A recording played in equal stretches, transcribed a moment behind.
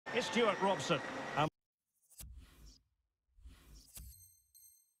It's Stuart Robson.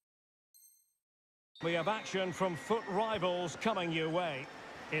 We have action from foot rivals coming your way.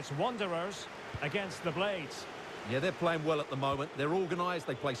 It's Wanderers against the Blades. Yeah, they're playing well at the moment. They're organised,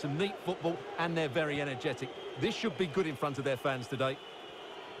 they play some neat football, and they're very energetic. This should be good in front of their fans today.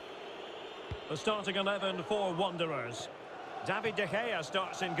 The starting 11 for Wanderers. David De Gea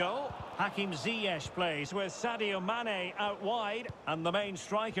starts in goal. Hakim Ziyech plays with Sadio Mane out wide. And the main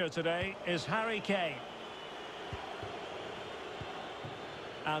striker today is Harry Kane.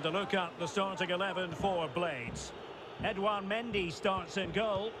 And a look at the starting 11 for Blades. Edouard Mendy starts in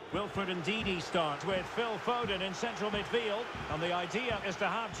goal. Wilfred Ndidi starts with Phil Foden in central midfield. And the idea is to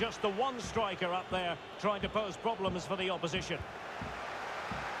have just the one striker up there trying to pose problems for the opposition.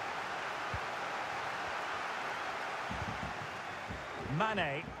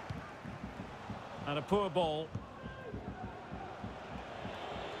 Mane. And a poor ball.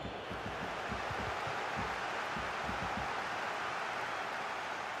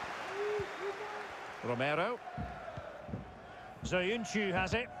 Romero. Ziyech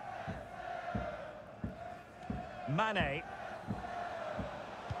has it. Mane.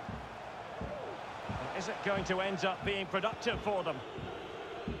 Is it going to end up being productive for them?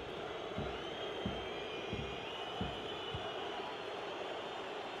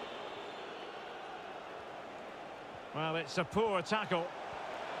 Well, it's a poor tackle.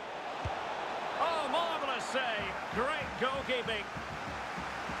 Oh, marvellous save. Great goalkeeping.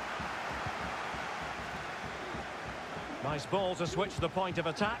 Nice ball to switch the point of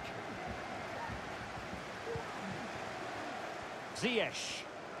attack. Ziyech.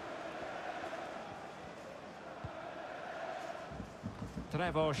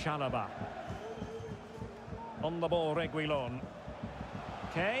 Trevor Chalobah. On the ball, Reguilon.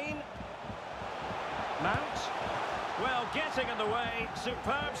 Kane. Mount. Well, getting in the way.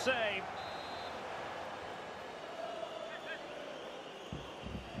 Superb save.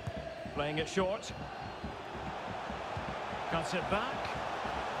 Playing it short. Cuts it back.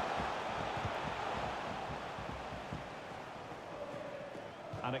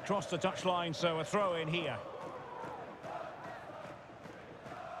 And it crossed the touchline, so a throw in here.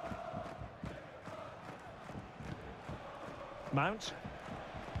 Mount.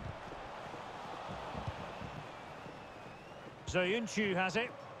 Ziyech has it.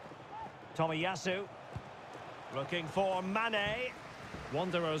 Tomiyasu. Looking for Mane.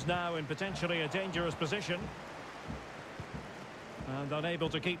 Wanderers now in potentially a dangerous position. And unable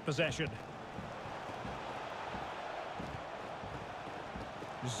to keep possession.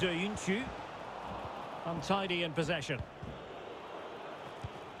 Ziyech. Untidy in possession.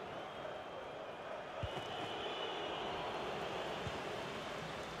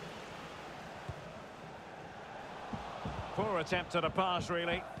 Poor attempt at a pass,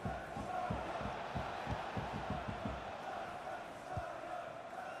 really.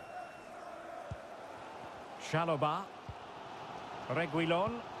 Chalobah.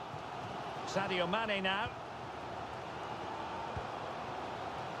 Reguilon. Sadio Mane now.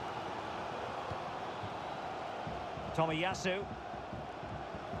 Tomiyasu.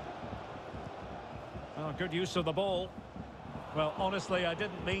 Oh, good use of the ball. Well, honestly, I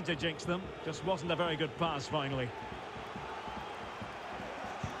didn't mean to jinx them. Just wasn't a very good pass, finally.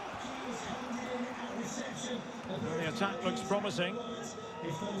 The attack looks promising.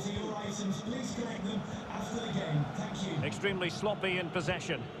 If those are your items, please collect them after the game. Thank you. Extremely sloppy in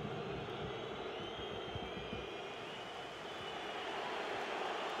possession.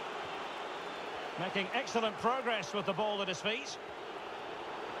 Making excellent progress with the ball at his feet.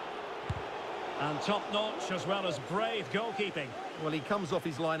 And top-notch as well as brave goalkeeping. Well, he comes off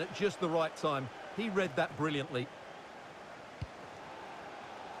his line at just the right time. He read that brilliantly.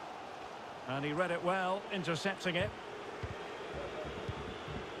 And he read it well, intercepting it.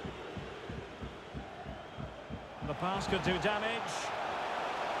 The pass could do damage.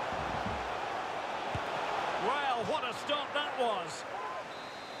 Well, what a stop that was.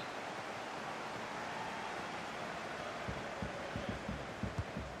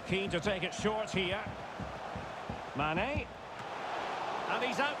 Keen to take it short here. Mane. And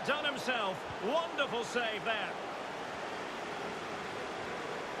he's outdone himself. Wonderful save there.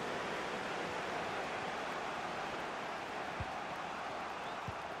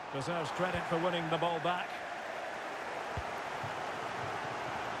 Deserves credit for winning the ball back.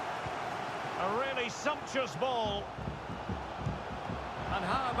 A really sumptuous ball. And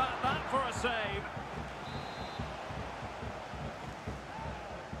how about that for a save?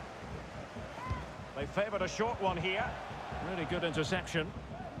 They favoured a short one here. Really good interception.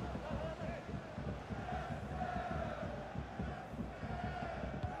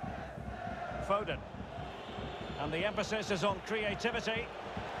 Foden. And the emphasis is on creativity.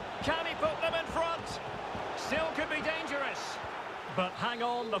 Can he put them in front? Still could be dangerous. But hang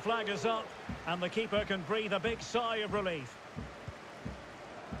on, the flag is up. And the keeper can breathe a big sigh of relief.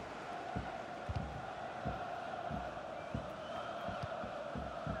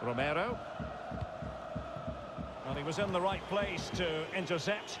 Romero. Well, he was in the right place to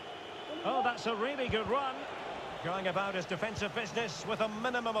intercept. Oh, that's a really good run. Going about his defensive business with a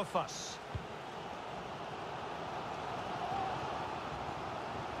minimum of fuss.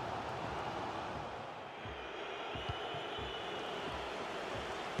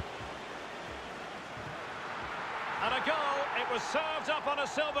 And a goal. It was served up on a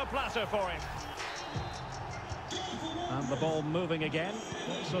silver platter for him. And the ball moving again.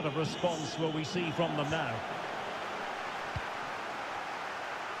 What sort of response will we see from them now?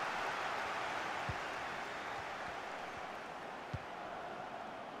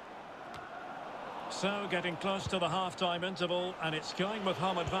 So, getting close to the half-time interval, and it's going with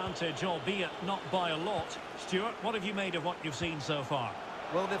home advantage, albeit not by a lot. Stuart, what have you made of what you've seen so far?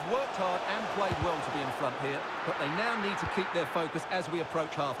 Well, they've worked hard and played well to be in front here, but they now need to keep their focus as we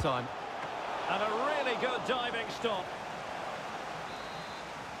approach half-time. And a really good diving stop.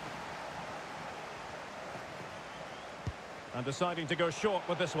 And deciding to go short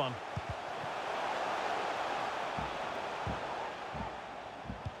with this one.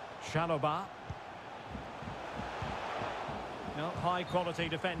 Chalobah. No, high quality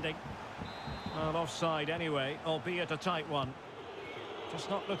defending. Well, offside anyway, albeit a tight one. Just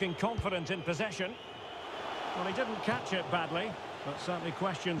not looking confident in possession. Well, he didn't catch it badly, but certainly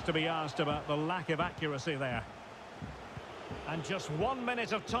questions to be asked about the lack of accuracy there. And just 1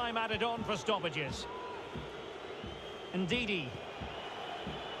 minute of time added on for stoppages. Ndidi.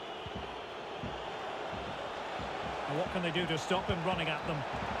 And what can they do to stop him running at them?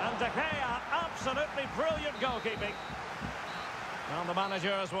 And De Gea, absolutely brilliant goalkeeping. Well, the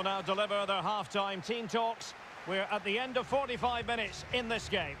managers will now deliver their half-time team talks. We're at the end of 45 minutes in this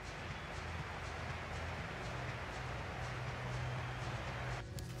game.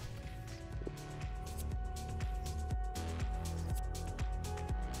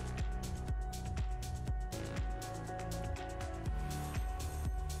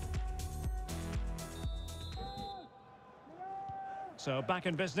 So back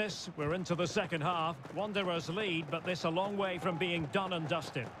in business, we're into the second half. Wanderers lead, but this a long way from being done and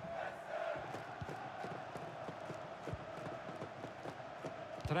dusted.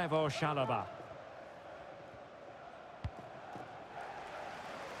 Chalobah.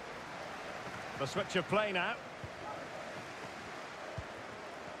 The switch of play now.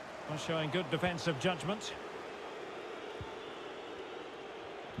 Well, showing good defensive judgment.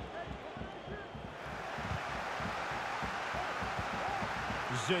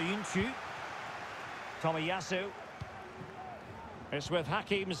 Ziyech. Tomiyasu. It's with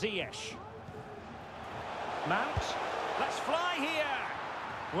Hakim Ziyech. Mount. Let's fly here.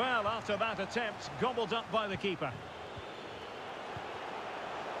 Well, after that attempt, gobbled up by the keeper.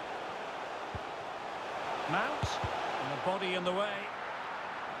 Mount. And the body in the way.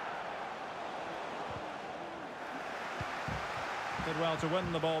 Did well to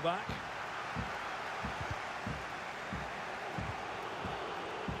win the ball back.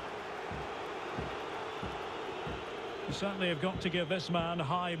 You certainly have got to give this man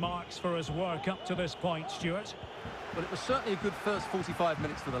high marks for his work up to this point, Stuart. Well, it was certainly a good first 45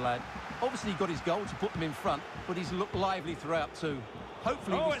 minutes for the lad. Obviously, he got his goal to put them in front, but he's looked lively throughout too.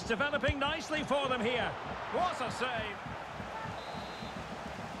 Hopefully... Oh, it's developing nicely for them here. What a save.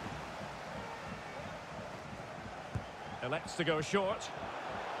 Elects to go short.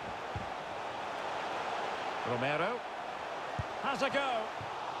 Romero. Has a go.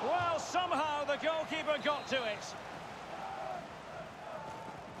 Well, somehow the goalkeeper got to it.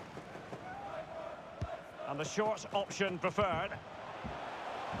 And the short option preferred.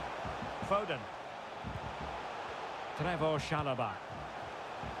 Foden. Chalobah.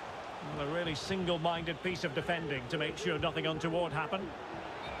 Well, a really single-minded piece of defending to make sure nothing untoward happened.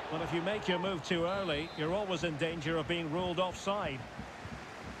 Well, if you make your move too early, you're always in danger of being ruled offside.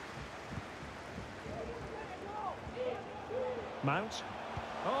 Mount.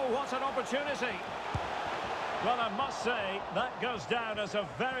 Oh, what an opportunity. Well, I must say, that goes down as a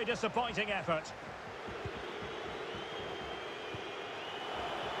very disappointing effort.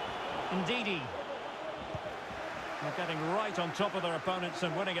 Ndidi. They're getting right on top of their opponents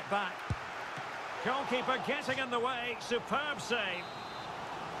and winning it back. Goalkeeper getting in the way. Superb save.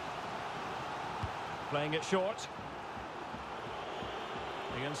 Playing it short.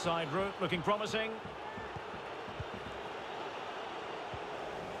 The inside route looking promising.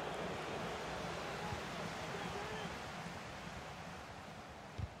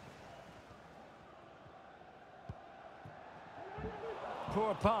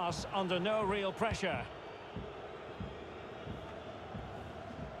 Poor pass under no real pressure.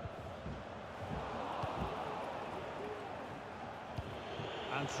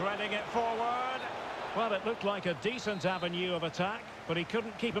 And threading it forward. Well, it looked like a decent avenue of attack, but he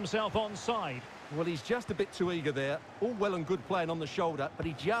couldn't keep himself onside. Well, he's just a bit too eager there. All well and good playing on the shoulder, but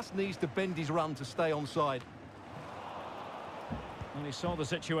he just needs to bend his run to stay onside. And he saw the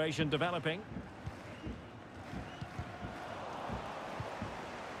situation developing.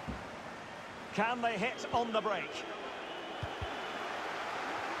 Can they hit on the break?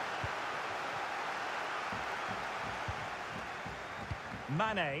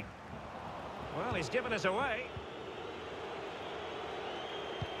 Mane. Well, he's given us away.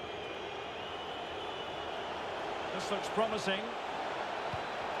 This looks promising.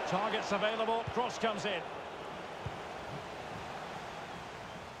 Targets available. Cross comes in.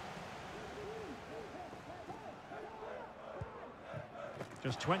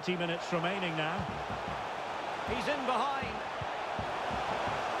 Just 20 minutes remaining now. He's in behind.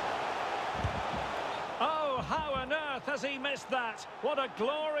 Oh, how on earth has he missed that? What a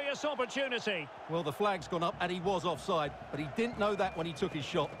glorious opportunity. Well, the flag's gone up and he was offside, but he didn't know that when he took his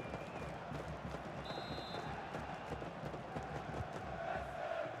shot.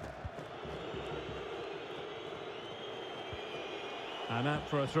 And out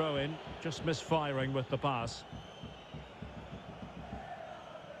for a throw-in, just misfiring with the pass.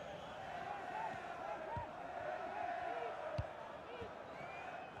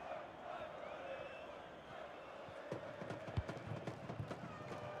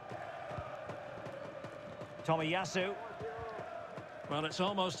 Tomiyasu. Well, it's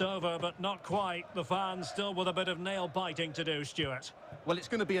almost over, but not quite. The fans still with a bit of nail-biting to do, Stuart. Well, it's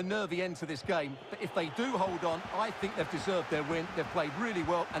going to be a nervy end to this game, but if they do hold on, I think they've deserved their win. They've played really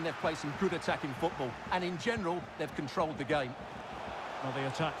well and they've played some good attacking football. And in general, they've controlled the game. Well, the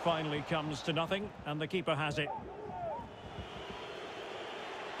attack finally comes to nothing, and the keeper has it.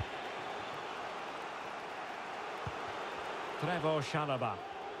 Trevoh Chalobah.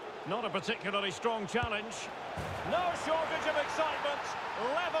 Not a particularly strong challenge. No shortage of excitement.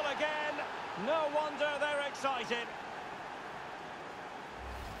 Level again. No wonder they're excited.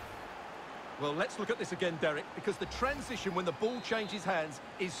 Well, let's look at this again, Derek, because the transition when the ball changes hands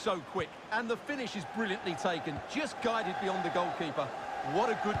is so quick. And the finish is brilliantly taken, just guided beyond the goalkeeper.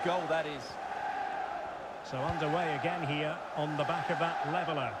 What a good goal that is. So underway again here on the back of that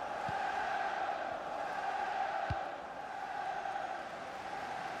leveller.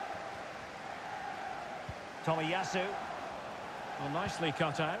 Tomiyasu. Well, nicely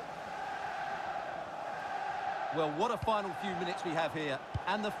cut out. Well, what a final few minutes we have here.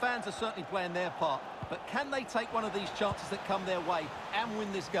 And the fans are certainly playing their part. But can they take one of these chances that come their way and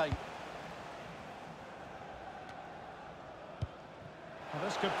win this game? Well,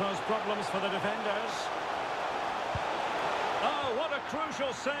 this could pose problems for the defenders. Oh, what a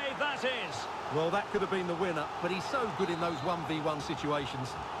crucial save that is. Well, that could have been the winner, but he's so good in those 1v1 situations.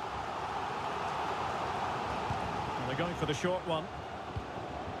 Well, they're going for the short one.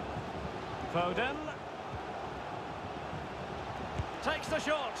 Foden. Takes the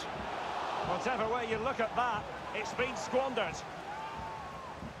shot. Whatever way you look at that, it's been squandered.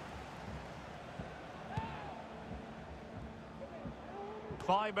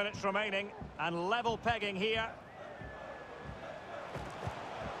 Five minutes remaining, and level pegging here.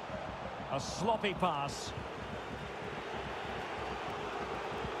 A sloppy pass.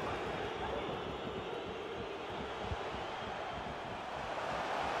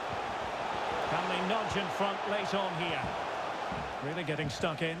 Can they nudge in front late on here? Really getting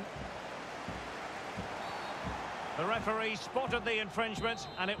stuck in. The referee spotted the infringement,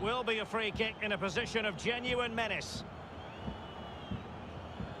 and it will be a free kick in a position of genuine menace.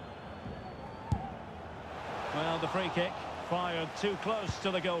 Well, the free kick fired too close to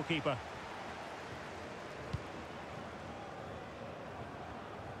the goalkeeper.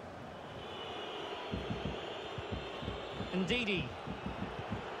 Ndidi.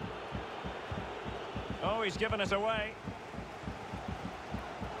 Oh, he's given us away.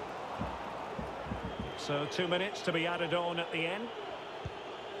 So 2 minutes to be added on at the end.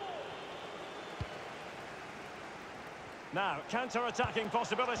 Now, counter-attacking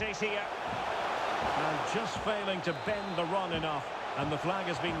possibilities here. And just failing to bend the run enough. And the flag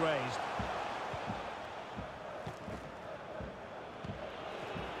has been raised.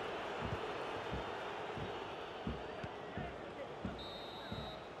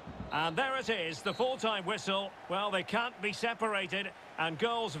 And there it is, the full-time whistle. Well, they can't be separated, and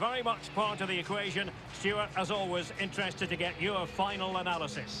goals very much part of the equation. Stuart, as always, interested to get your final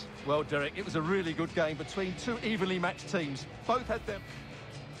analysis. Well, Derek, it was a really good game between two evenly matched teams. Both had them.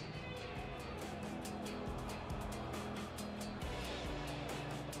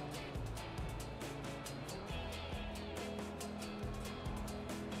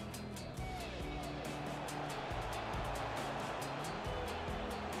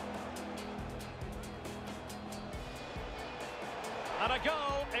 And a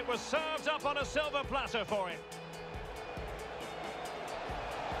goal, it was served up on a silver platter for him.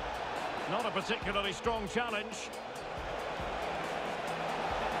 Not a particularly strong challenge.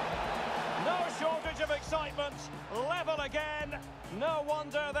 No shortage of excitement. Level again. No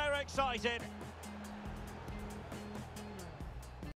wonder they're excited.